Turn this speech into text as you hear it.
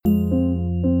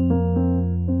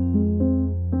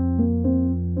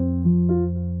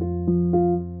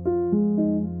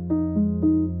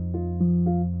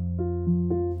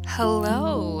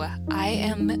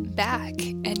back,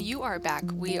 and you are back.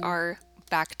 We are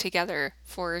back together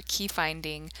for key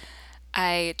finding.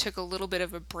 I took a little bit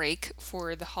of a break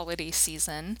for the holiday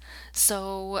season,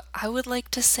 so I would like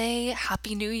to say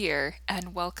Happy New Year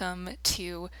and welcome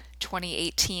to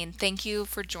 2018. Thank you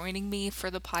for joining me for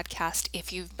the podcast.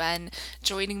 If you've been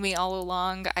joining me all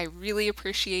along, I really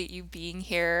appreciate you being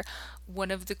here.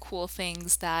 One of the cool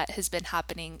things that has been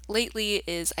happening lately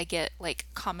is I get like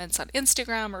comments on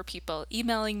Instagram or people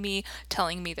emailing me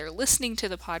telling me they're listening to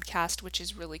the podcast, which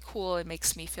is really cool. It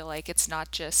makes me feel like it's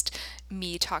not just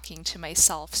me talking to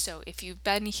myself. So if you've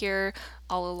been here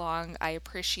all along, I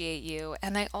appreciate you.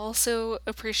 And I also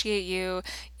appreciate you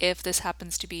if this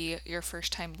happens to be your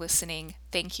first time listening.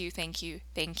 Thank you, thank you,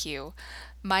 thank you.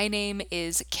 My name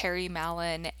is Carrie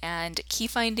Mallon, and Key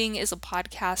Finding is a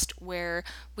podcast where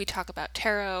we talk about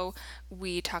tarot,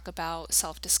 we talk about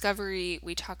self discovery,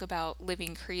 we talk about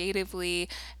living creatively,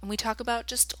 and we talk about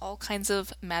just all kinds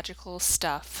of magical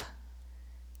stuff.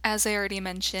 As I already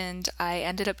mentioned, I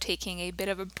ended up taking a bit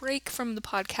of a break from the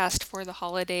podcast for the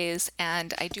holidays,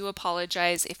 and I do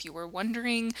apologize if you were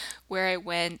wondering where I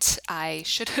went. I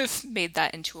should have made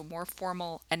that into a more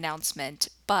formal announcement,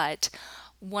 but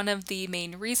one of the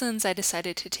main reasons I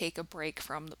decided to take a break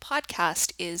from the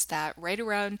podcast is that right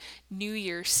around New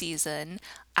Year's season,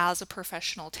 as a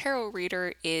professional tarot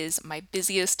reader, is my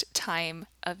busiest time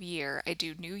of year. I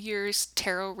do New Year's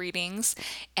tarot readings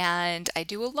and I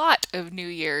do a lot of New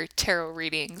Year tarot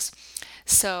readings.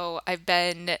 So I've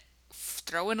been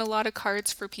throwing a lot of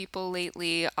cards for people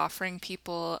lately, offering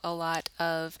people a lot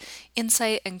of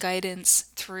insight and guidance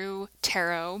through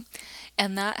tarot.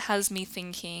 And that has me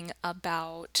thinking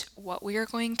about what we are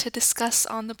going to discuss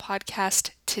on the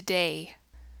podcast today.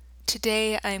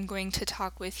 Today, I'm going to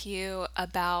talk with you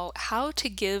about how to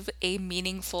give a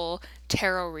meaningful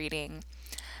tarot reading.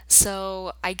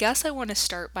 So, I guess I want to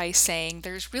start by saying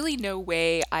there's really no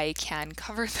way I can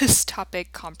cover this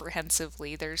topic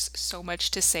comprehensively. There's so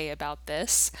much to say about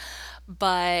this,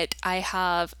 but I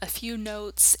have a few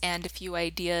notes and a few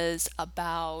ideas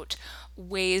about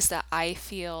ways that I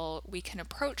feel we can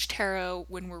approach tarot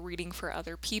when we're reading for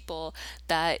other people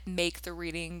that make the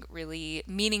reading really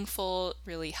meaningful,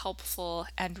 really helpful,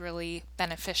 and really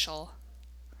beneficial.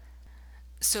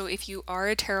 So, if you are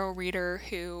a tarot reader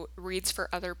who reads for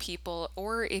other people,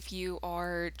 or if you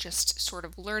are just sort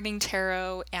of learning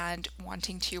tarot and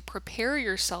wanting to prepare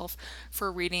yourself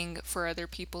for reading for other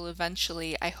people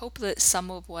eventually, I hope that some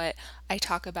of what I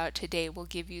talk about today will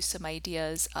give you some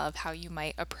ideas of how you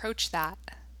might approach that.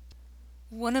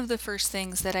 One of the first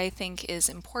things that I think is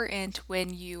important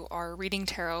when you are reading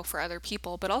tarot for other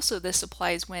people, but also this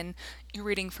applies when you're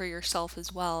reading for yourself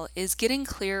as well, is getting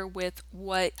clear with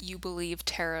what you believe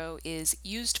tarot is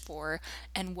used for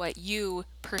and what you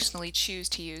personally choose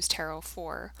to use tarot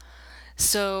for.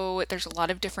 So there's a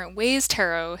lot of different ways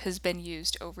tarot has been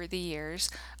used over the years.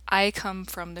 I come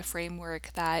from the framework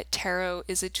that tarot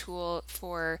is a tool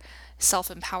for self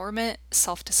empowerment,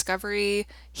 self discovery,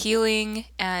 healing,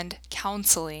 and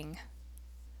counseling.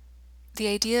 The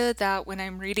idea that when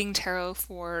I'm reading tarot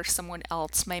for someone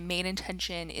else, my main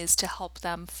intention is to help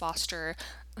them foster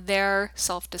their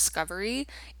self discovery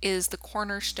is the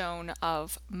cornerstone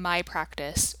of my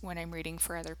practice when I'm reading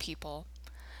for other people.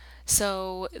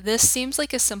 So this seems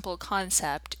like a simple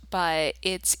concept, but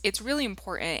it's really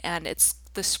important and it's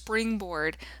the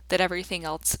springboard that everything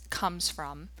else comes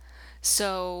from.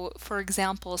 So, for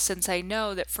example, since I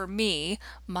know that for me,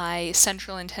 my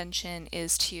central intention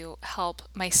is to help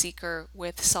my seeker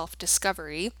with self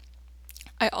discovery,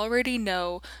 I already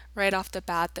know right off the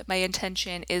bat that my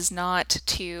intention is not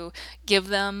to give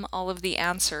them all of the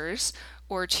answers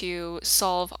or to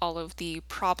solve all of the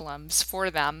problems for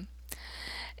them.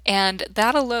 And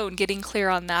that alone, getting clear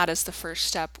on that as the first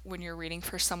step when you're reading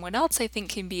for someone else, I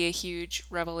think can be a huge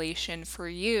revelation for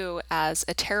you as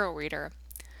a tarot reader.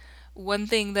 One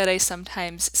thing that I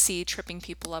sometimes see tripping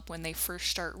people up when they first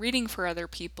start reading for other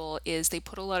people is they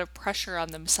put a lot of pressure on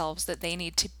themselves that they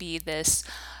need to be this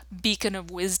beacon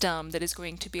of wisdom that is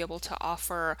going to be able to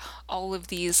offer all of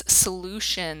these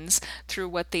solutions through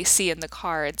what they see in the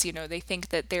cards. You know, they think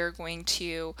that they're going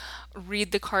to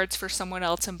read the cards for someone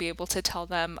else and be able to tell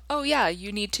them, oh, yeah,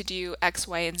 you need to do X,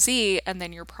 Y, and Z, and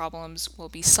then your problems will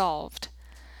be solved.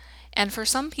 And for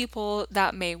some people,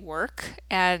 that may work.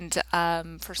 And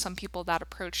for some people, that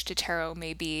approach to tarot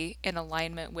may be in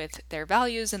alignment with their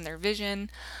values and their vision.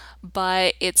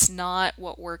 But it's not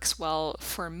what works well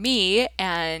for me.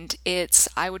 And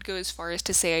I would go as far as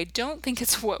to say, I don't think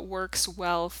it's what works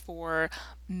well for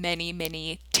many,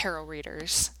 many tarot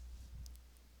readers.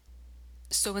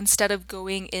 So instead of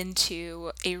going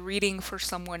into a reading for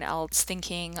someone else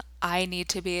thinking, I need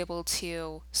to be able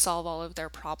to solve all of their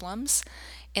problems.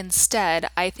 Instead,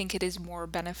 I think it is more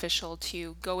beneficial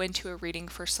to go into a reading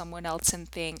for someone else and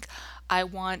think, I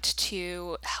want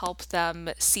to help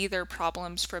them see their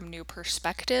problems from new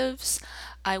perspectives.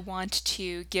 I want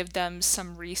to give them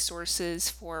some resources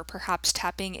for perhaps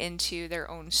tapping into their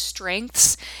own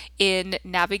strengths in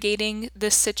navigating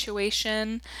this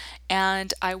situation.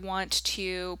 And I want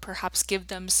to perhaps give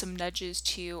them some nudges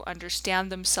to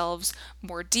understand themselves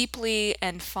more deeply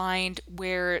and find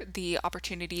where the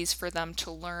opportunities for them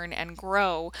to learn and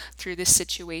grow through this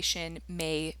situation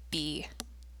may be.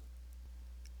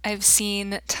 I've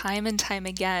seen time and time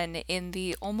again in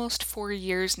the almost 4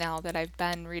 years now that I've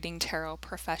been reading tarot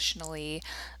professionally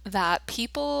that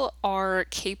people are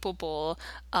capable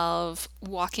of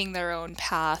walking their own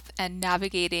path and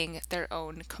navigating their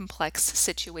own complex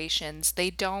situations. They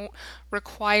don't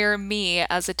require me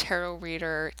as a tarot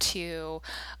reader to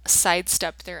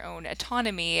sidestep their own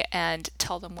autonomy and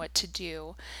tell them what to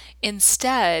do.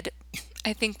 Instead,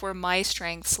 I think where my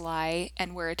strengths lie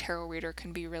and where a tarot reader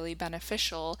can be really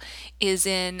beneficial is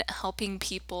in helping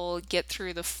people get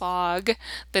through the fog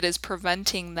that is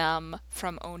preventing them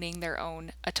from owning their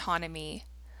own autonomy.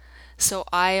 So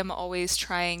I am always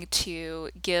trying to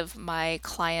give my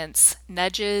clients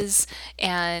nudges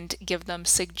and give them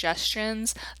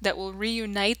suggestions that will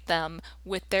reunite them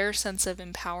with their sense of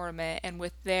empowerment and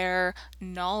with their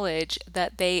knowledge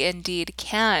that they indeed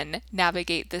can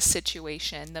navigate this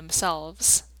situation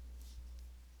themselves.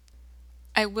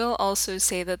 I will also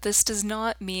say that this does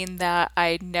not mean that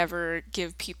I never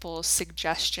give people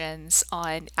suggestions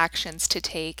on actions to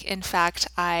take. In fact,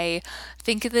 I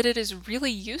think that it is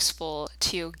really useful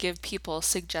to give people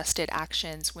suggested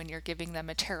actions when you're giving them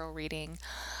a tarot reading.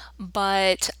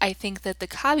 But I think that the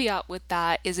caveat with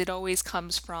that is it always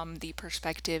comes from the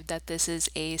perspective that this is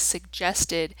a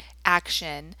suggested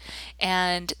action.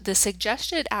 And the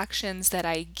suggested actions that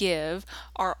I give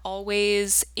are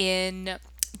always in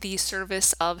the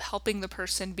service of helping the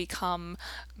person become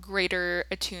greater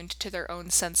attuned to their own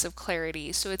sense of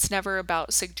clarity. So it's never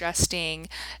about suggesting,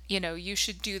 you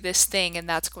should do this thing and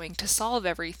that's going to solve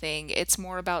everything. It's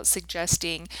more about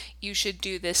suggesting you should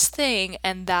do this thing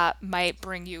and that might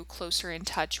bring you closer in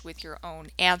touch with your own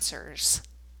answers.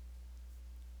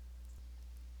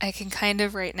 I can kind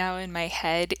of right now in my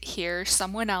head hear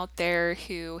someone out there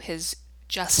who has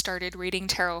just started reading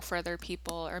tarot for other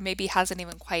people, or maybe hasn't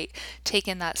even quite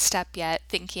taken that step yet,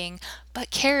 thinking,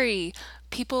 but Carrie,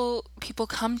 people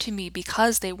come to me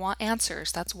because they want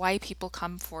answers. That's why people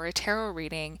come for a tarot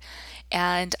reading.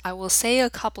 And I will say a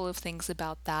couple of things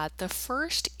about that. The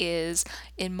first is,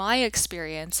 in my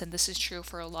experience, and this is true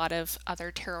for a lot of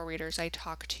other tarot readers I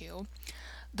talk to,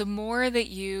 the more that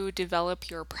you develop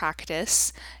your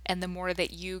practice and the more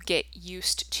that you get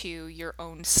used to your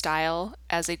own style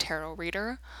as a tarot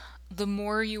reader, the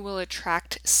more you will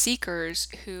attract seekers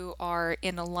who are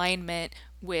in alignment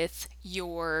with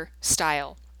your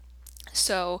style.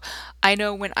 So I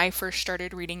know when I first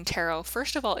started reading tarot,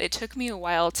 first of all, it took me a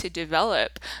while to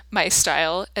develop my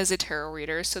style as a tarot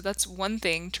reader. So that's one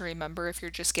thing to remember if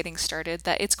you're just getting started,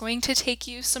 that it's going to take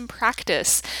you some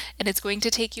practice and it's going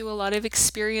to take you a lot of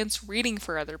experience reading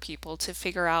for other people to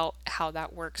figure out how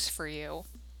that works for you.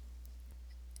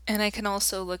 And I can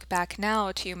also look back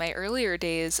now to my earlier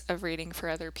days of reading for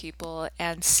other people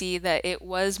and see that it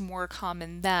was more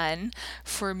common then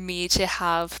for me to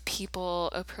have people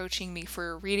approaching me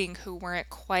for a reading who weren't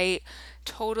quite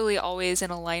totally always in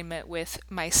alignment with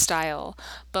my style.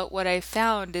 But what I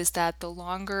found is that the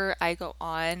longer I go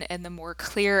on and the more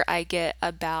clear I get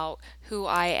about who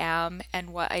I am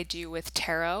and what I do with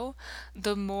tarot,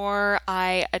 the more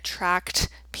I attract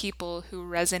people who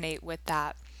resonate with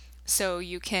that. So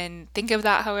you can think of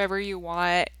that however you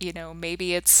want.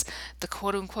 Maybe it's the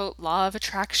quote unquote law of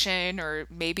attraction, or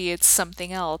maybe it's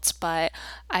something else. But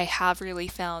I have really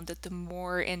found that the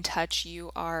more in touch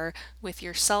you are with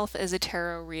yourself as a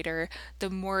tarot reader, the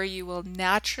more you will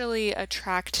naturally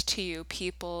attract to you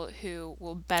people who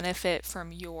will benefit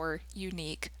from your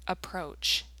unique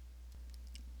approach.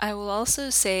 I will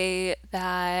also say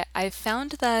that I've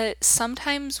found that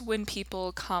sometimes when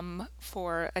people come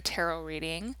for a tarot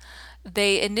reading,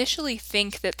 they initially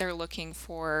think that they're looking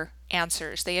for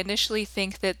answers. They initially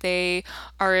think that they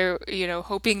are,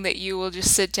 hoping that you will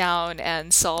just sit down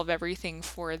and solve everything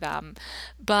for them.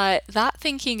 But that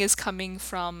thinking is coming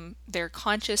from their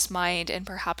conscious mind and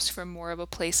perhaps from more of a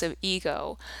place of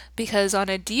ego. Because on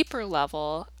a deeper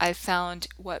level, I've found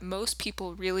what most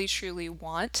people really truly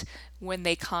want when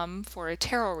they come for a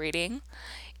tarot reading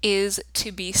is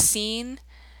to be seen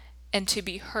and to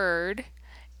be heard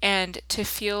and to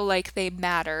feel like they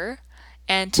matter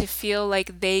and to feel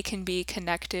like they can be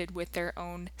connected with their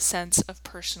own sense of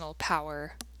personal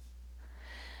power.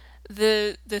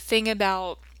 The thing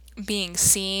about being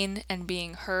seen and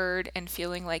being heard and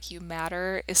feeling like you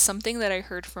matter is something that I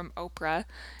heard from Oprah.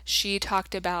 She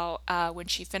talked about when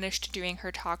she finished doing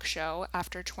her talk show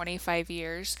after 25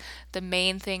 years, the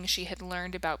main thing she had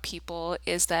learned about people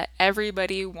is that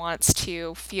everybody wants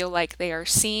to feel like they are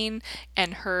seen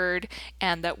and heard,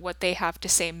 and that what they have to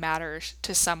say matters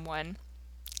to someone.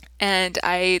 And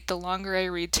the longer I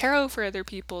read tarot for other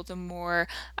people, the more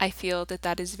I feel that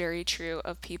that is very true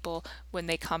of people when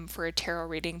they come for a tarot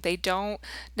reading. They don't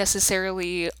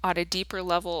necessarily, on a deeper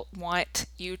level, want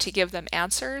you to give them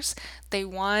answers. They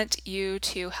want you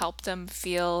to help them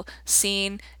feel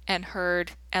seen and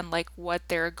heard, and like what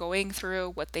they're going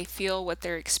through, what they feel, what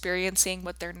they're experiencing,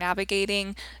 what they're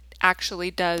navigating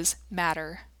actually does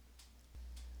matter.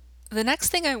 The next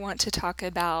thing I want to talk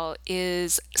about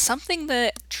is something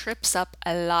that trips up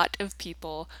a lot of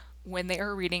people when they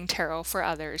are reading tarot for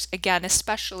others, again,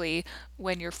 especially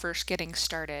when you're first getting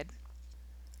started.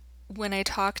 When I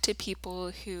talk to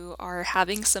people who are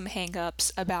having some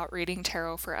hangups about reading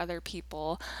tarot for other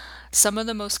people, some of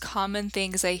the most common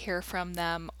things I hear from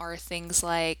them are things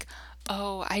like,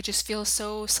 "Oh, I just feel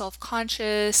so self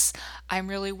conscious. I'm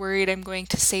really worried I'm going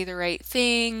to say the right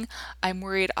thing. I'm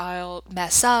worried I'll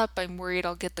mess up. I'm worried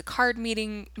I'll get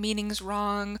the meanings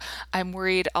wrong. I'm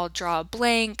worried I'll draw a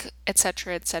blank,"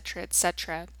 etc., etc.,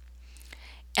 etc.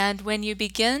 And when you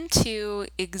begin to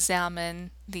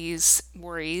examine these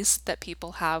worries that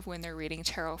people have when they're reading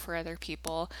tarot for other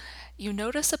people, you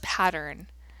notice a pattern.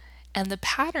 And the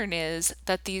pattern is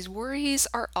that these worries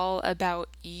are all about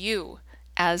you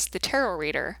as the tarot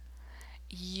reader.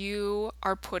 You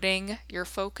are putting your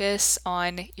focus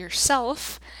on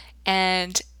yourself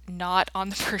and not on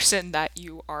the person that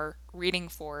you are reading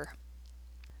for.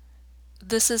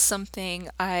 This is something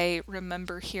I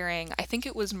remember hearing, I think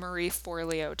it was Marie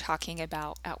Forleo talking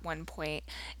about at one point,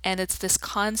 and it's this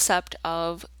concept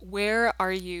of where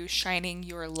are you shining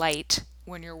your light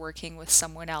when you're working with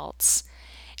someone else?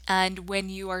 And when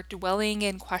you are dwelling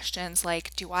in questions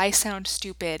like, do I sound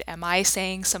stupid? Am I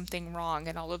saying something wrong?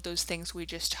 And all of those things we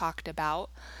just talked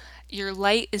about, your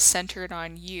light is centered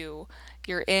on you.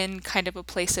 You're in kind of a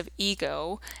place of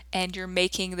ego, and you're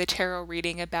making the tarot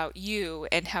reading about you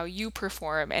and how you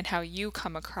perform and how you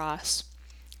come across.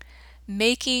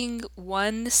 Making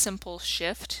one simple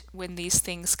shift when these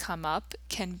things come up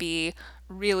can be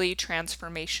really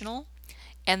transformational.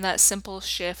 And that simple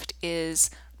shift is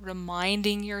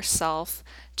reminding yourself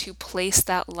to place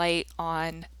that light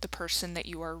on the person that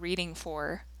you are reading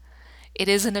for. It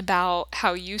isn't about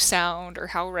how you sound or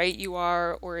how right you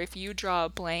are or if you draw a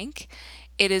blank.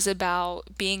 It is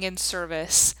about being in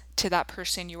service to that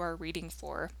person you are reading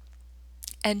for.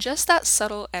 And just that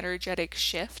subtle energetic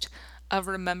shift of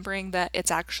remembering that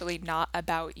it's actually not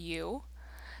about you,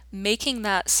 making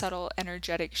that subtle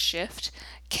energetic shift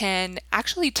can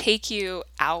actually take you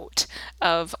out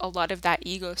of a lot of that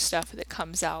ego stuff that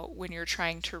comes out when you're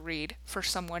trying to read for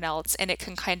someone else. And it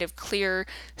can kind of clear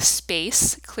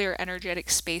space, clear energetic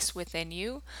space within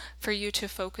you for you to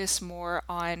focus more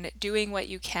on doing what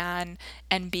you can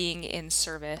and being in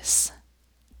service.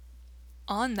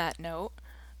 On that note,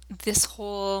 this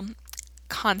whole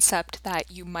concept that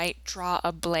you might draw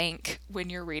a blank when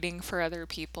you're reading for other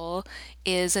people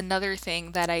is another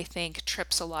thing that I think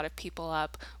trips a lot of people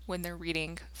up when they're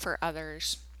reading for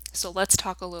others. So let's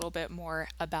talk a little bit more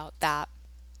about that.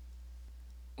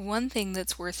 One thing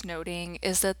that's worth noting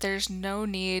is that there's no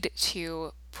need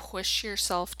to push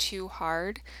yourself too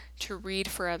hard to read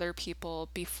for other people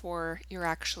before you're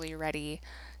actually ready.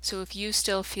 So if you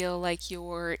still feel like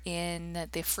you're in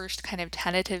the first kind of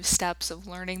tentative steps of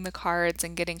learning the cards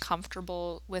and getting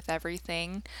comfortable with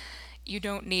everything, you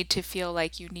don't need to feel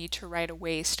like you need to right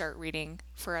away start reading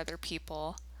for other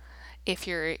people. If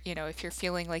you're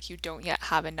feeling like you don't yet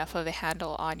have enough of a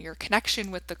handle on your connection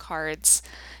with the cards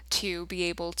to be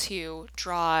able to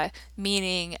draw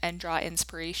meaning and draw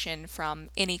inspiration from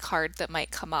any card that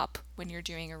might come up when you're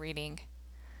doing a reading.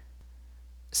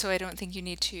 So I don't think you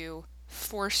need to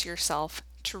force yourself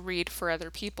to read for other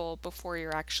people before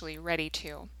you're actually ready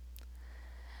to.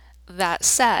 That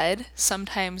said,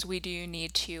 sometimes we do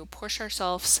need to push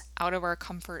ourselves out of our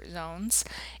comfort zones,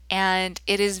 and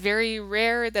it is very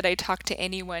rare that I talk to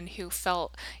anyone who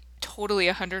felt totally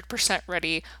 100%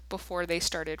 ready before they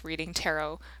started reading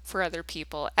tarot for other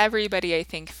people. Everybody, I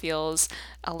think, feels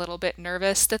a little bit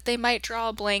nervous that they might draw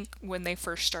a blank when they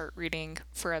first start reading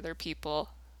for other people.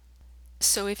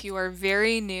 So if you are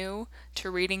very new to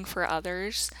reading for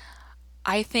others,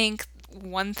 I think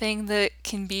One thing that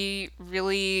can be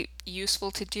really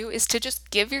useful to do is to just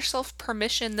give yourself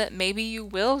permission that maybe you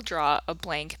will draw a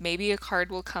blank. Maybe a card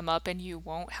will come up and you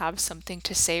won't have something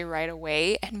to say right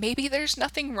away, and maybe there's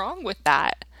nothing wrong with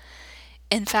that.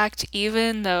 In fact,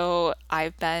 even though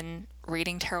I've been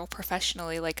reading tarot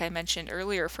professionally, like I mentioned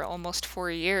earlier, for almost 4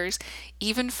 years,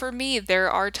 even for me, there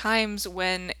are times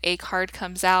when a card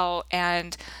comes out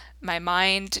and my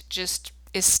mind just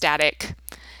is static.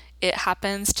 It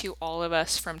happens to all of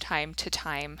us from time to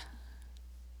time.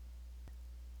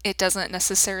 It doesn't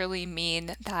necessarily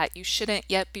mean that you shouldn't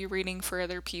yet be reading for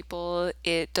other people.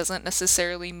 It doesn't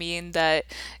necessarily mean that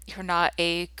you're not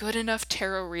a good enough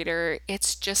tarot reader.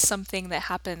 It's just something that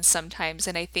happens sometimes.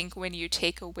 And I think when you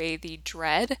take away the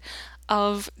dread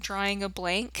of drawing a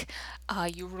blank,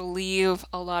 you relieve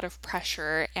a lot of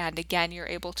pressure. And again, you're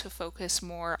able to focus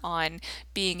more on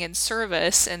being in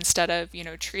service instead of,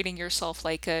 treating yourself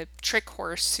like a trick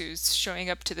horse who's showing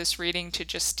up to this reading to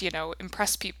just,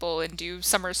 impress people and do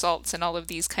somersaults and all of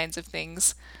these kinds of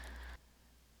things.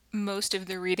 Most of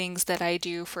the readings that I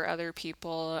do for other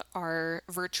people are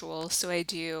virtual. So I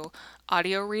do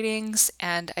audio readings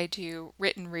and I do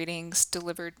written readings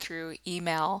delivered through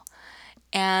email.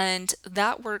 And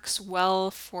that works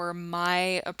well for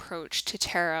my approach to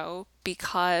tarot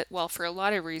because, well, for a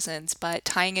lot of reasons, but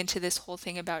tying into this whole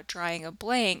thing about drawing a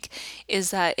blank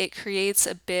is that it creates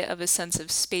a bit of a sense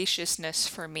of spaciousness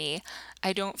for me.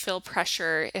 I don't feel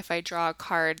pressure if I draw a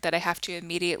card that I have to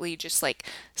immediately just like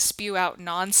spew out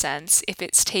nonsense. If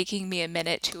it's taking me a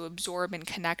minute to absorb and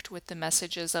connect with the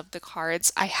messages of the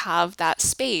cards, I have that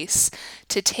space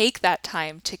to take that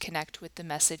time to connect with the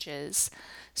messages.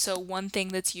 So, one thing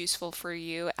that's useful for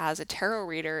you as a tarot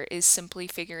reader is simply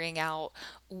figuring out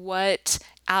what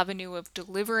avenue of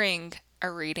delivering a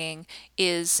reading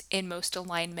is in most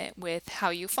alignment with how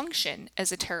you function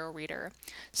as a tarot reader.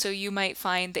 So, you might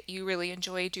find that you really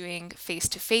enjoy doing face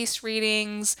to face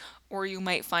readings, or you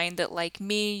might find that, like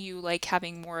me, you like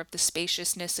having more of the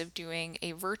spaciousness of doing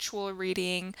a virtual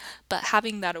reading, but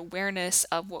having that awareness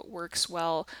of what works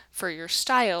well for your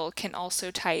style can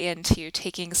also tie into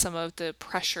taking some of the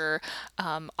pressure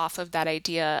off of that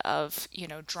idea of,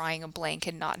 drawing a blank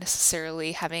and not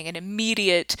necessarily having an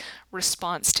immediate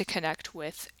response to connect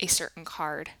with a certain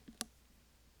card.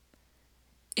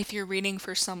 If you're reading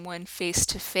for someone face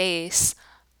to face,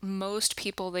 most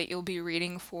people that you'll be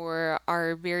reading for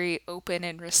are very open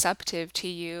and receptive to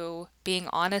you being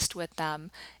honest with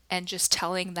them and just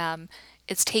telling them,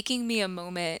 it's taking me a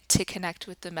moment to connect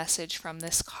with the message from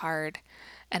this card.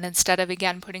 And instead of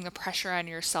again putting the pressure on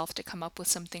yourself to come up with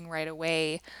something right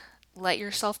away, let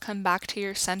yourself come back to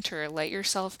your center. Let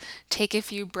yourself take a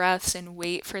few breaths and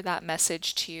wait for that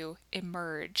message to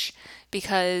emerge.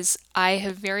 Because I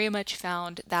have very much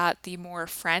found that the more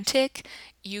frantic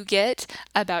you get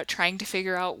about trying to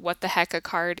figure out what the heck a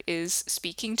card is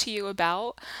speaking to you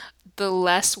about, the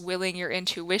less willing your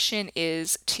intuition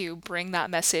is to bring that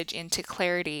message into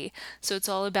clarity. So it's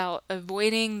all about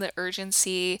avoiding the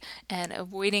urgency and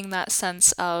avoiding that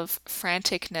sense of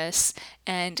franticness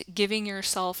and giving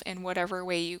yourself, in whatever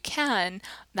way you can,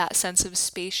 that sense of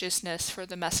spaciousness for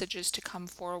the messages to come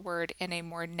forward in a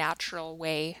more natural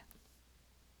way.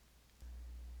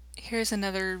 Here's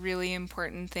another really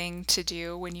important thing to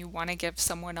do when you want to give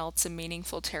someone else a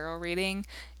meaningful tarot reading.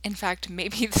 In fact,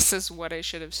 maybe this is what I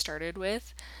should have started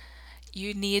with.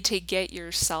 You need to get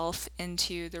yourself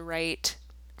into the right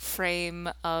frame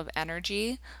of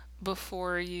energy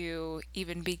before you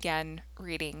even begin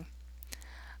reading.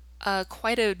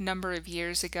 Quite a number of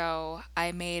years ago,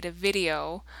 I made a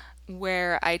video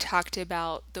where I talked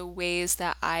about the ways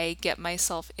that I get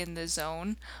myself in the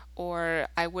zone, or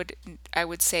I would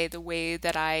say the way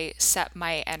that I set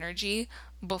my energy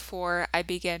before I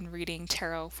begin reading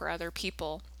tarot for other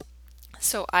people.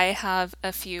 So I have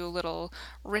a few little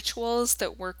rituals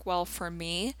that work well for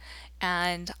me,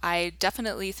 and I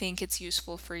definitely think it's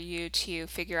useful for you to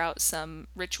figure out some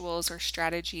rituals or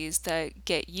strategies that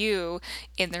get you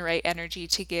in the right energy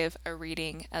to give a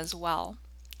reading as well.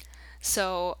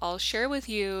 So I'll share with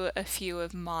you a few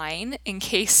of mine in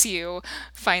case you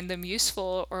find them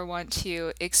useful or want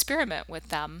to experiment with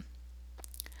them.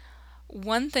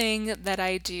 One thing that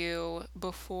I do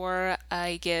before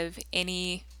I give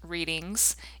any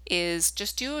readings is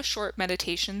just do a short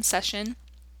meditation session.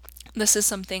 This is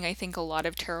something I think a lot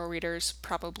of tarot readers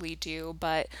probably do,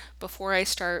 but before I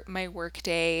start my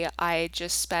workday, I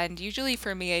just spend, usually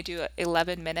for me, I do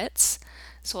 11 minutes.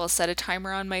 So I'll set a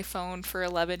timer on my phone for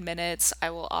 11 minutes. I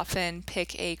will often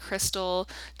pick a crystal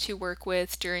to work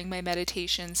with during my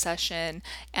meditation session,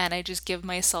 and I just give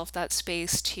myself that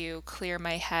space to clear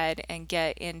my head and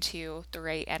get into the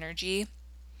right energy.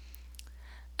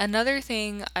 Another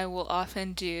thing I will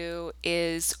often do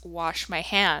is wash my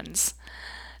hands.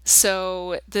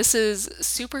 So this is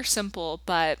super simple,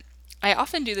 but I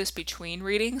often do this between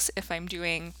readings if I'm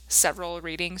doing several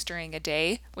readings during a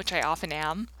day, which I often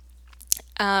am.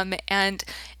 And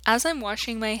as I'm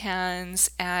washing my hands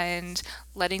and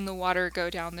letting the water go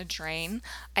down the drain,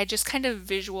 I just kind of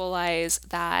visualize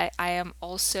that I am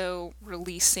also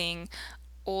releasing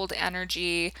old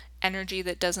energy, energy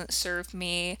that doesn't serve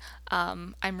me.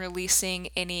 I'm releasing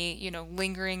any,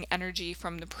 lingering energy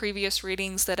from the previous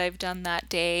readings that I've done that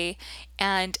day,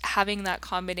 and having that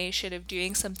combination of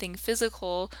doing something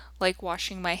physical like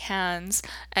washing my hands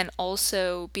and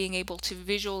also being able to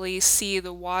visually see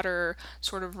the water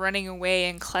sort of running away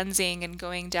and cleansing and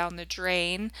going down the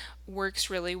drain works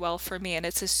really well for me, and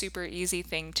it's a super easy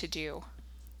thing to do.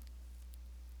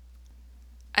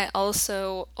 I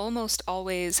also almost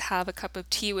always have a cup of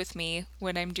tea with me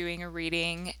when I'm doing a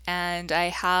reading, and I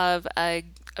have a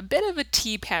bit of a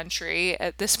tea pantry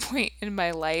at this point in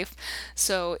my life,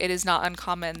 so it is not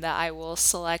uncommon that I will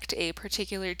select a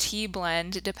particular tea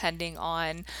blend depending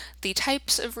on the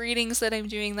types of readings that I'm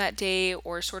doing that day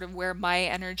or sort of where my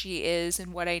energy is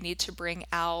and what I need to bring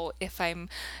out. If I'm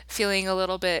feeling a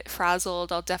little bit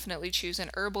frazzled, I'll definitely choose an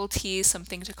herbal tea,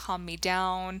 something to calm me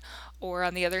down. Or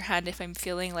on the other hand, if I'm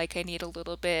feeling like I need a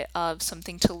little bit of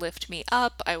something to lift me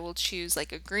up, I will choose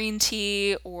like a green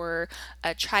tea or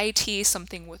a chai tea,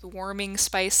 something with warming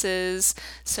spices.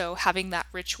 So having that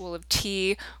ritual of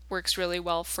tea works really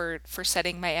well for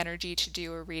setting my energy to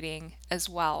do a reading as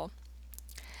well.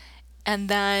 And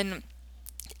then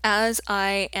as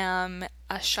I am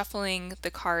shuffling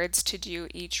the cards to do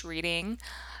each reading,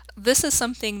 this is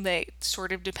something that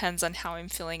sort of depends on how I'm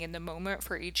feeling in the moment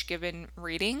for each given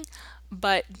reading,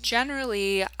 but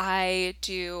generally I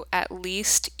do at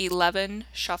least 11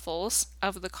 shuffles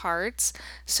of the cards.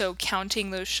 So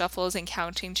counting those shuffles and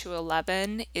counting to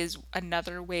 11 is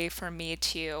another way for me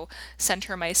to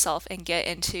center myself and get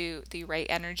into the right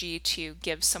energy to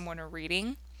give someone a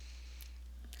reading.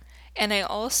 And I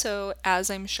also, as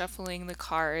I'm shuffling the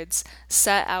cards,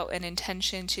 set out an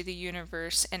intention to the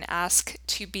universe and ask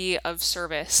to be of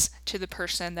service to the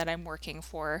person that I'm working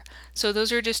for. So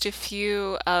those are just a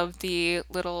few of the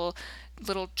little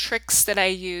tricks that I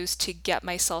use to get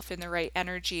myself in the right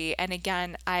energy. And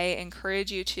again, I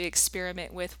encourage you to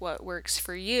experiment with what works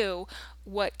for you,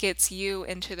 what gets you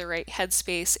into the right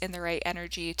headspace and the right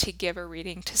energy to give a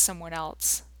reading to someone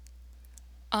else.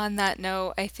 On that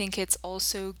note, I think it's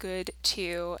also good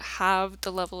to have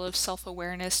the level of self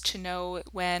awareness to know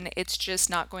when it's just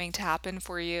not going to happen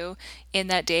for you in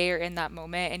that day or in that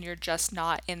moment, and you're just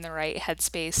not in the right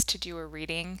headspace to do a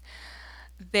reading.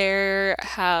 There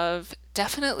have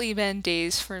definitely been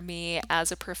days for me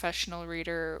as a professional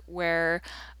reader where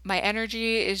my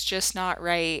energy is just not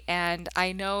right, and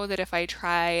I know that if I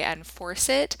try and force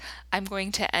it, I'm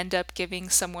going to end up giving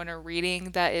someone a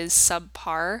reading that is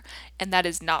subpar, and that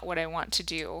is not what I want to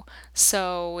do.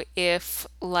 So, if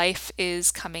life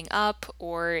is coming up,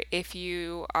 or if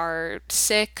you are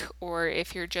sick, or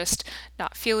if you're just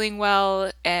not feeling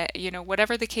well,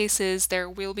 whatever the case is, there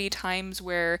will be times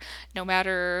where no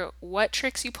matter what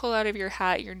tricks you pull out of your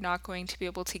hat, you're not going to be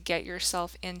able to get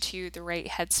yourself into the right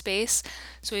headspace.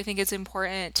 So I think it's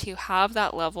important to have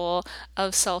that level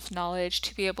of self knowledge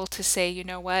to be able to say, you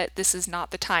know what, this is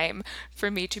not the time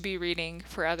for me to be reading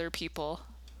for other people.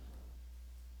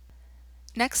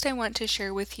 Next, I want to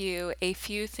share with you a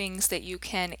few things that you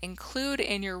can include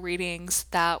in your readings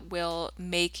that will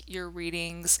make your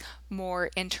readings more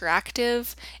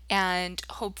interactive and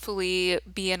hopefully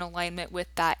be in alignment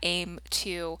with that aim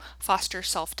to foster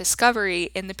self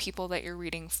discovery in the people that you're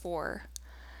reading for.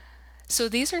 So,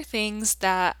 these are things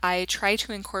that I try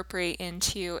to incorporate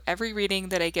into every reading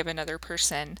that I give another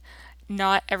person.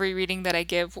 Not every reading that I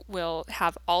give will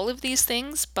have all of these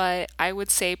things, but I would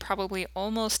say probably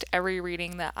almost every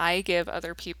reading that I give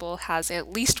other people has at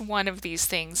least one of these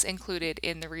things included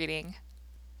in the reading.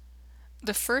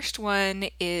 The first one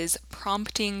is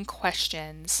prompting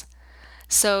questions.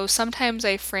 So sometimes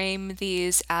I frame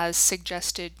these as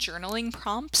suggested journaling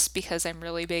prompts because I'm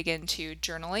really big into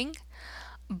journaling,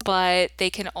 but they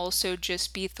can also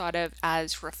just be thought of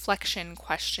as reflection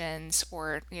questions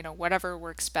or, whatever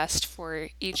works best for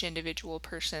each individual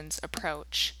person's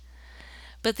approach.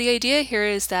 But the idea here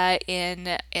is that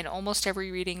in almost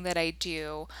every reading that I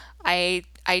do, I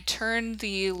turn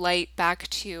the light back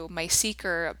to my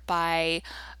seeker by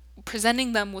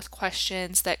presenting them with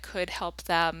questions that could help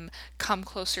them come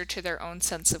closer to their own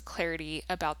sense of clarity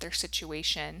about their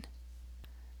situation.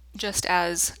 Just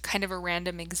as kind of a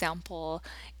random example,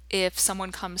 if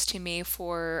someone comes to me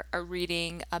for a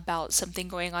reading about something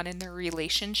going on in their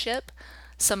relationship,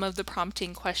 some of the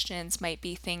prompting questions might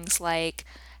be things like,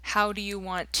 how do you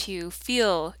want to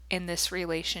feel in this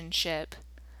relationship?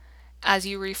 As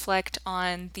you reflect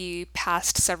on the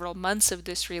past several months of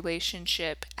this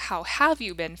relationship, how have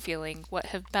you been feeling? What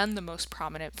have been the most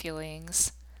prominent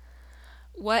feelings?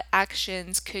 What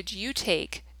actions could you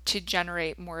take to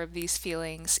generate more of these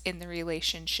feelings in the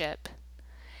relationship?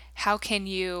 How can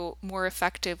you more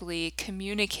effectively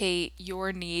communicate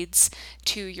your needs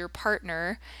to your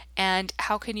partner? And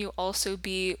how can you also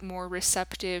be more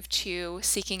receptive to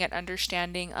seeking an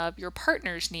understanding of your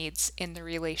partner's needs in the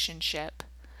relationship?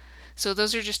 So,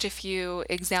 those are just a few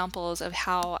examples of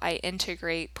how I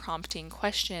integrate prompting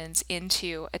questions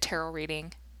into a tarot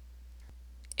reading.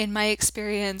 In my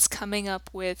experience, coming up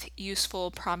with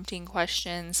useful prompting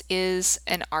questions is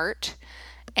an art,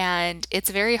 and it's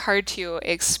very hard to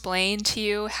explain to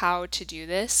you how to do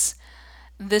this.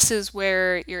 This is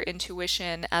where your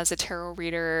intuition as a tarot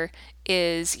reader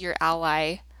is your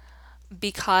ally,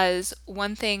 because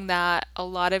one thing that a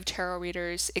lot of tarot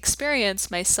readers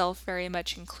experience, myself very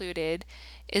much included,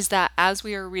 is that as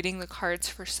we are reading the cards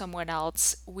for someone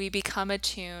else, we become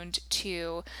attuned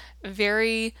to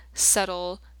very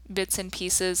subtle bits and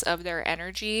pieces of their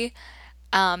energy.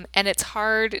 And it's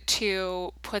hard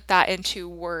to put that into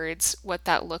words, what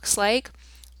that looks like.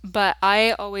 But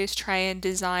I always try and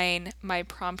design my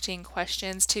prompting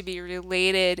questions to be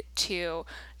related to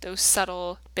those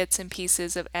subtle bits and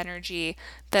pieces of energy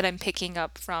that I'm picking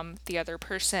up from the other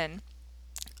person.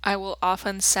 I will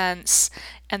often sense,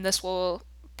 and this will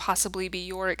possibly be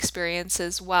your experience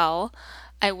as well,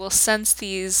 I will sense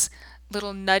these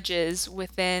little nudges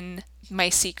within my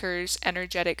seeker's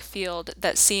energetic field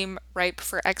that seem ripe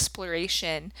for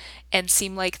exploration and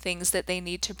seem like things that they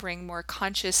need to bring more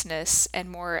consciousness and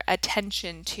more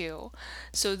attention to.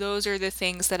 So, those are the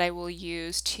things that I will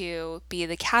use to be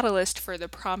the catalyst for the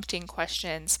prompting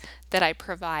questions that I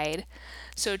provide.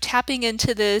 So, tapping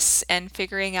into this and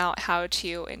figuring out how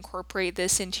to incorporate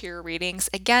this into your readings,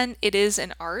 again, it is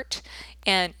an art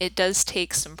and it does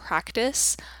take some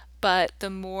practice. But the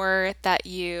more that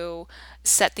you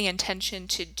set the intention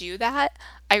to do that,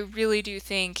 I really do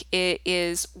think it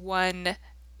is one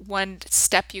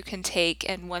step you can take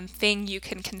and one thing you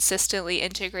can consistently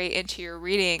integrate into your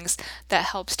readings that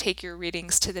helps take your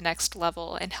readings to the next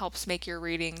level and helps make your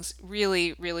readings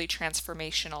really, really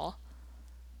transformational.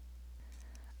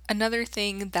 Another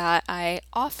thing that I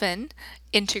often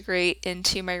integrate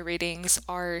into my readings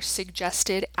are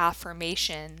suggested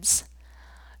affirmations.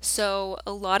 So,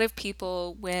 a lot of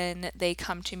people, when they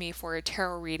come to me for a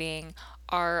tarot reading,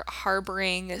 are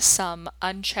harboring some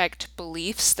unchecked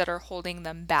beliefs that are holding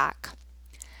them back.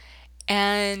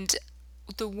 And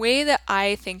the way that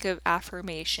I think of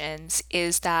affirmations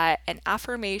is that an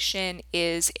affirmation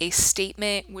is a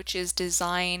statement which is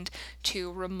designed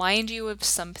to remind you of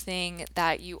something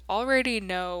that you already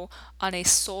know on a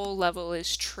soul level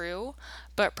is true,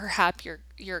 but perhaps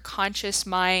your conscious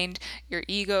mind, your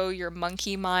ego, your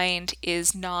monkey mind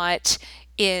is not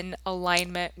in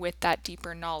alignment with that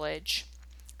deeper knowledge.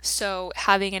 So,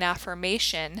 having an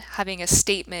affirmation, having a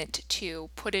statement to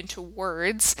put into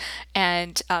words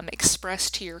and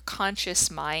express to your conscious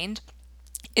mind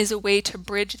is a way to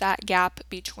bridge that gap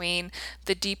between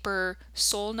the deeper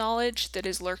soul knowledge that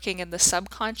is lurking in the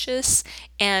subconscious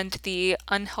and the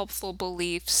unhelpful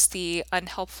beliefs, the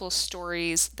unhelpful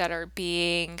stories that are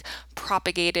being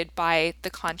propagated by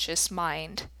the conscious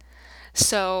mind.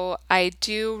 So I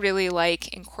do really like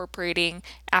incorporating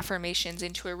affirmations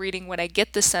into a reading when I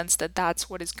get the sense that that's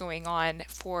what is going on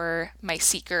for my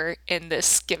seeker in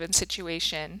this given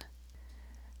situation.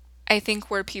 I think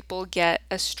where people get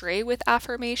astray with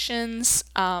affirmations,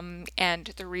 and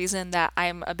the reason that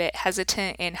I'm a bit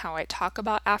hesitant in how I talk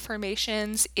about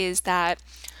affirmations is that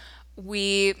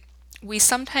we we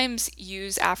sometimes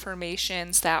use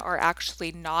affirmations that are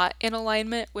actually not in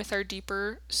alignment with our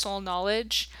deeper soul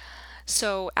knowledge.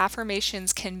 So,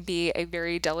 affirmations can be a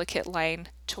very delicate line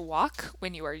to walk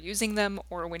when you are using them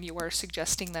or when you are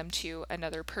suggesting them to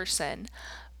another person.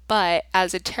 But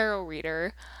as a tarot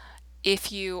reader,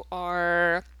 if you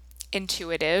are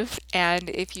intuitive and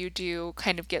if you do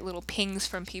kind of get little pings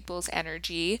from people's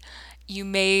energy, you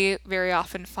may very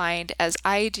often find, as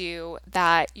I do,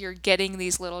 that you're getting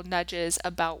these little nudges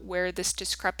about where this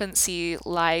discrepancy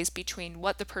lies between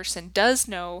what the person does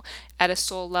know at a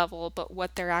soul level, but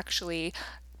what they're actually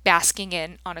basking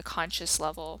in on a conscious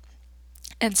level.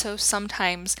 And so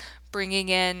sometimes bringing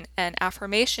in an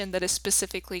affirmation that is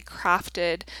specifically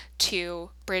crafted to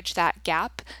bridge that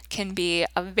gap can be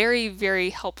a very,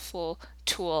 very helpful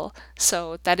tool.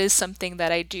 So that is something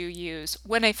that I do use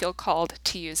when I feel called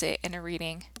to use it in a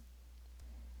reading.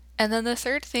 And then the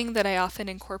third thing that I often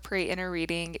incorporate in a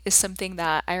reading is something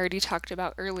that I already talked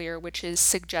about earlier, which is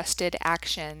suggested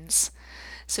actions.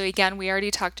 So, again, we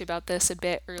already talked about this a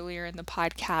bit earlier in the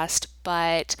podcast,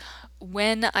 but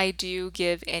when I do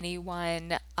give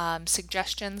anyone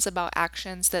suggestions about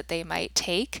actions that they might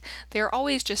take, they're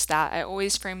always just that. I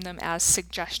always frame them as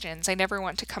suggestions. I never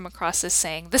want to come across as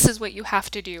saying, this is what you have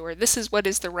to do, or this is what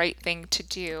is the right thing to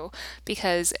do,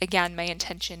 because, again, my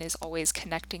intention is always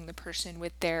connecting the person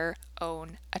with their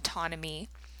own autonomy.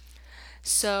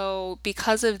 So,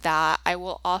 because of that, I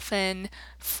will often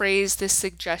phrase the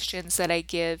suggestions that I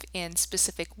give in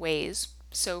specific ways.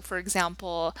 So, for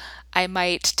example, I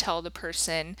might tell the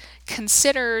person,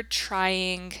 consider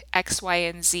trying X, Y,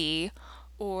 and Z,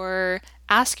 or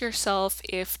ask yourself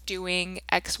if doing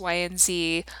X, Y, and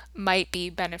Z might be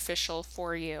beneficial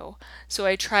for you. So,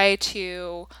 I try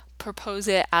to propose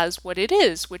it as what it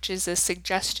is, which is a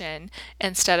suggestion,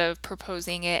 instead of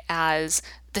proposing it as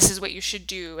this is what you should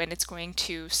do and it's going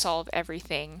to solve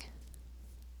everything.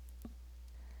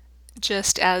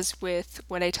 Just as with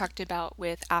what I talked about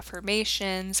with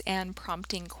affirmations and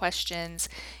prompting questions,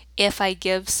 if I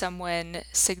give someone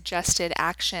suggested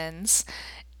actions,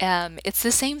 it's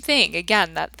the same thing.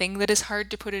 Again, that thing that is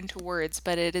hard to put into words,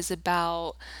 but it is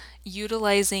about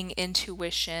utilizing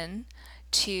intuition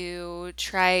to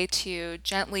try to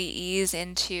gently ease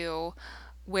into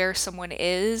where someone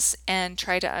is and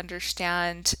try to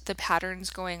understand the patterns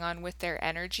going on with their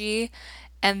energy,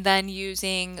 and then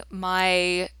using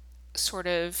my sort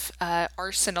of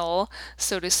arsenal,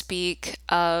 so to speak,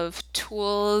 of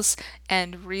tools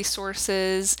and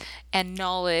resources and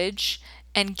knowledge,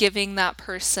 and giving that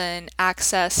person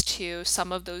access to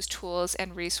some of those tools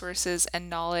and resources and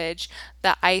knowledge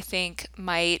that I think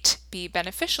might be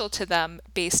beneficial to them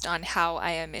based on how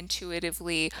I am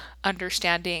intuitively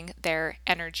understanding their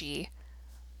energy.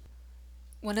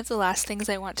 One of the last things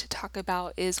I want to talk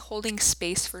about is holding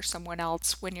space for someone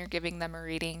else when you're giving them a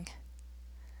reading.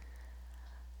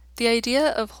 The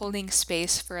idea of holding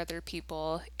space for other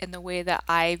people, in the way that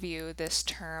I view this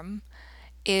term,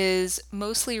 is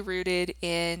mostly rooted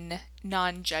in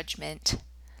non judgment.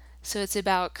 So it's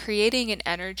about creating an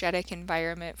energetic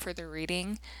environment for the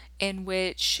reading in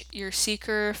which your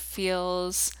seeker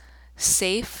feels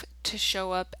safe to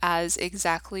show up as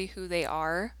exactly who they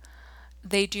are.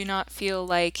 They do not feel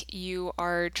like you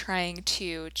are trying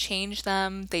to change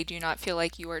them. They do not feel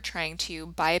like you are trying to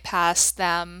bypass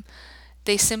them.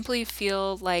 They simply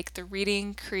feel like the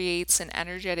reading creates an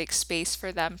energetic space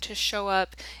for them to show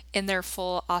up in their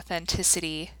full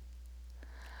authenticity.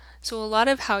 So, a lot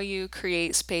of how you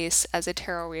create space as a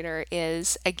tarot reader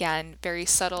is, again, very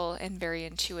subtle and very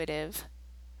intuitive.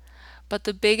 But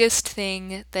the biggest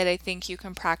thing that I think you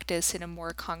can practice in a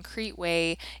more concrete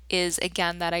way is,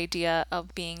 again, that idea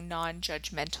of being non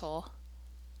judgmental.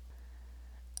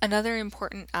 Another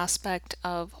important aspect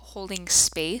of holding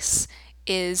space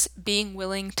is being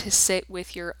willing to sit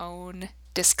with your own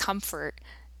discomfort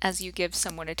as you give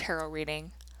someone a tarot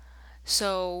reading.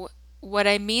 So, what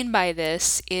I mean by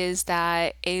this is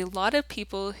that a lot of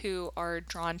people who are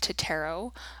drawn to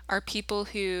tarot are people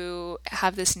who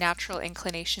have this natural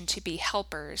inclination to be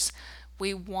helpers.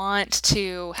 We want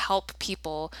to help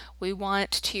people. We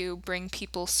want to bring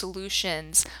people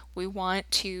solutions. We want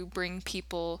to bring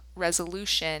people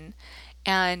resolution.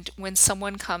 And when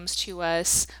someone comes to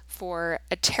us for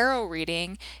a tarot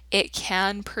reading, it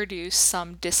can produce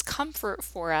some discomfort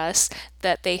for us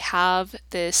that they have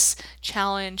this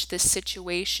challenge, this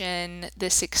situation,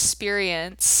 this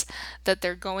experience that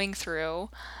they're going through.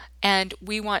 And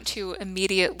we want to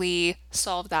immediately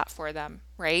solve that for them,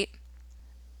 right?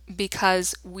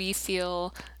 Because we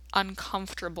feel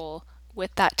uncomfortable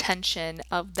with that tension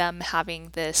of them having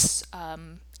this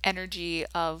energy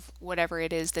of whatever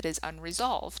it is that is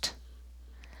unresolved.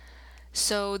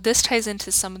 So, this ties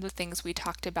into some of the things we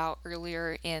talked about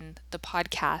earlier in the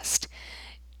podcast.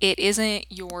 It isn't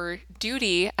your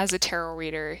duty as a tarot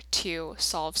reader to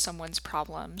solve someone's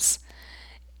problems.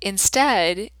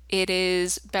 Instead, it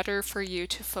is better for you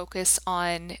to focus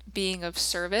on being of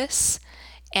service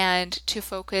and to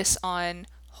focus on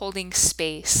holding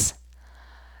space.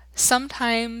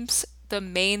 Sometimes the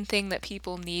main thing that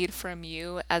people need from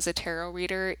you as a tarot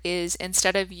reader is,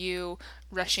 instead of you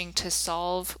rushing to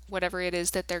solve whatever it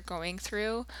is that they're going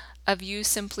through, of you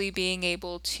simply being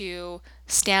able to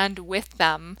stand with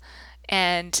them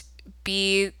and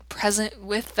be present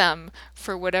with them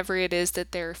for whatever it is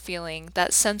that they're feeling.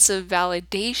 That sense of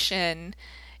validation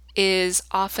is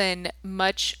often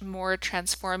much more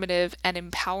transformative and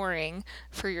empowering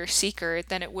for your seeker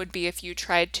than it would be if you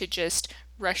tried to just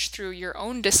rush through your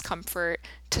own discomfort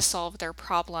to solve their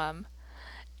problem.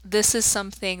 This is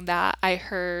something that I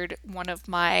heard one of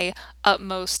my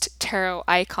utmost tarot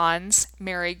icons,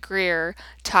 Mary Greer,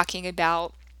 talking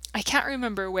about. I can't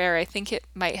remember where. I think it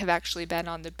might have actually been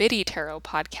on the Biddy Tarot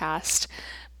podcast,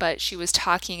 but she was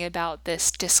talking about this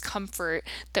discomfort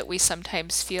that we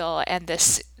sometimes feel, and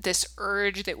this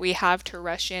urge that we have to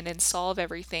rush in and solve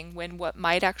everything, when what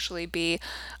might actually be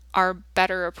our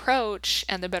better approach,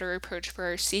 and the better approach for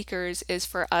our seekers, is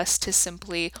for us to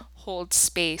simply hold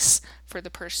space for the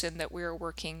person that we're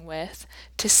working with,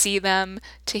 to see them,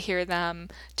 to hear them,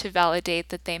 to validate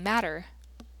that they matter.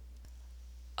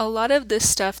 A lot of this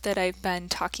stuff that I've been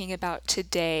talking about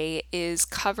today is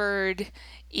covered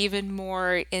even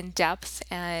more in depth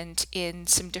and in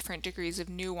some different degrees of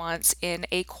nuance in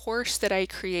a course that I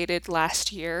created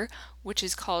last year, which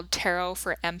is called Tarot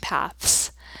for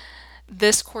Empaths.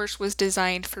 This course was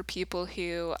designed for people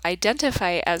who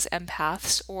identify as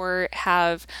empaths or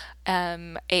have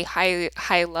a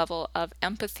high level of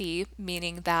empathy,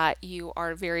 meaning that you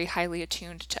are very highly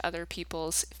attuned to other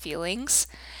people's feelings.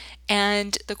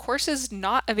 And the course is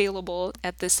not available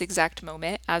at this exact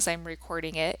moment as I'm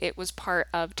recording it. It was part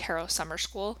of Tarot Summer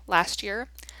School last year.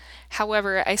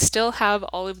 However, I still have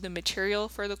all of the material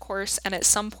for the course, and at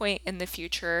some point in the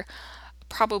future,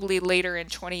 probably later in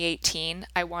 2018,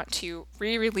 I want to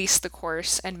re-release the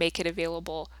course and make it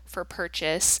available for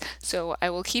purchase. So I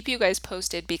will keep you guys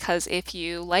posted, because if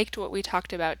you liked what we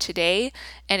talked about today,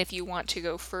 and if you want to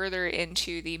go further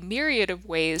into the myriad of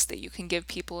ways that you can give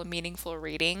people a meaningful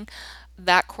reading,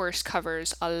 that course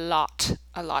covers a lot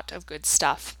of good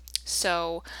stuff.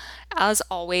 So, as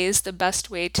always, the best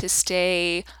way to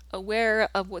stay aware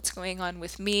of what's going on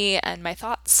with me and my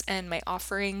thoughts and my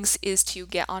offerings is to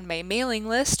get on my mailing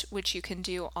list, which you can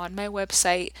do on my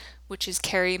website, which is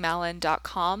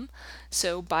carriemallon.com.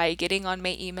 So by getting on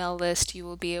my email list, you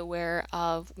will be aware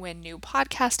of when new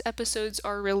podcast episodes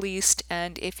are released.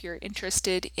 And if you're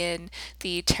interested in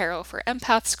the Tarot for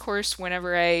Empaths course,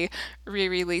 whenever I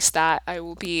re-release that, I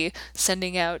will be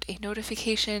sending out a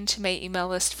notification to my email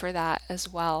list for that as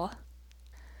well.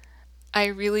 I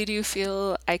really do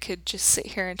feel I could just sit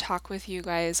here and talk with you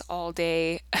guys all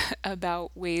day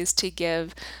about ways to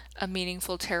give a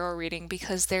meaningful tarot reading,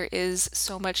 because there is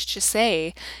so much to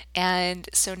say. And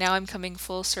so now I'm coming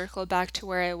full circle back to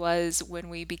where I was when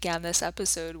we began this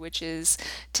episode, which is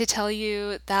to tell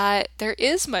you that there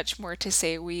is much more to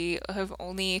say. We have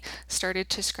only started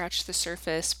to scratch the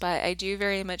surface, but I do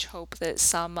very much hope that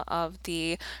some of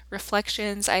the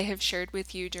reflections I have shared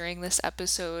with you during this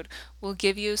episode will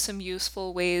give you some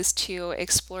useful ways to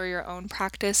explore your own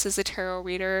practice as a tarot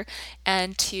reader,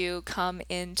 and to come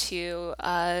into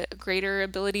a greater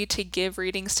ability to give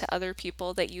readings to other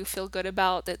people that you feel good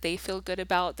about, that they feel good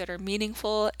about, that are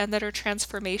meaningful, and that are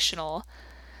transformational.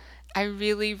 I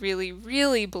really, really,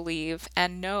 really believe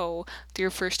and know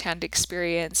through firsthand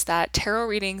experience that tarot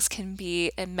readings can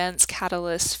be immense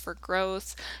catalysts for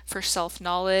growth, for self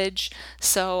knowledge.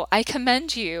 So I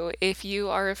commend you if you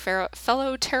are a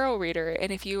fellow tarot reader,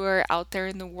 and if you are out there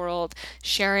in the world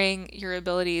sharing your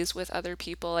abilities with other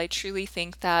people. I truly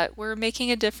think that we're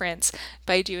making a difference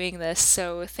by doing this.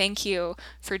 So thank you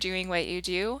for doing what you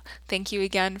do. Thank you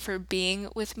again for being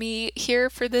with me here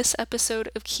for this episode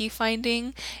of Key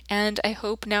Finding. And I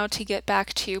hope now to get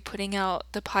back to putting out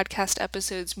the podcast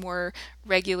episodes more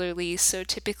regularly. So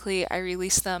typically I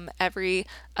release them every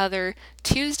other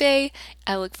Tuesday.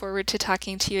 I look forward to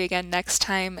talking to you again next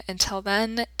time. Until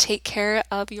then, take care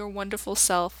of your wonderful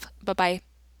self. Bye bye.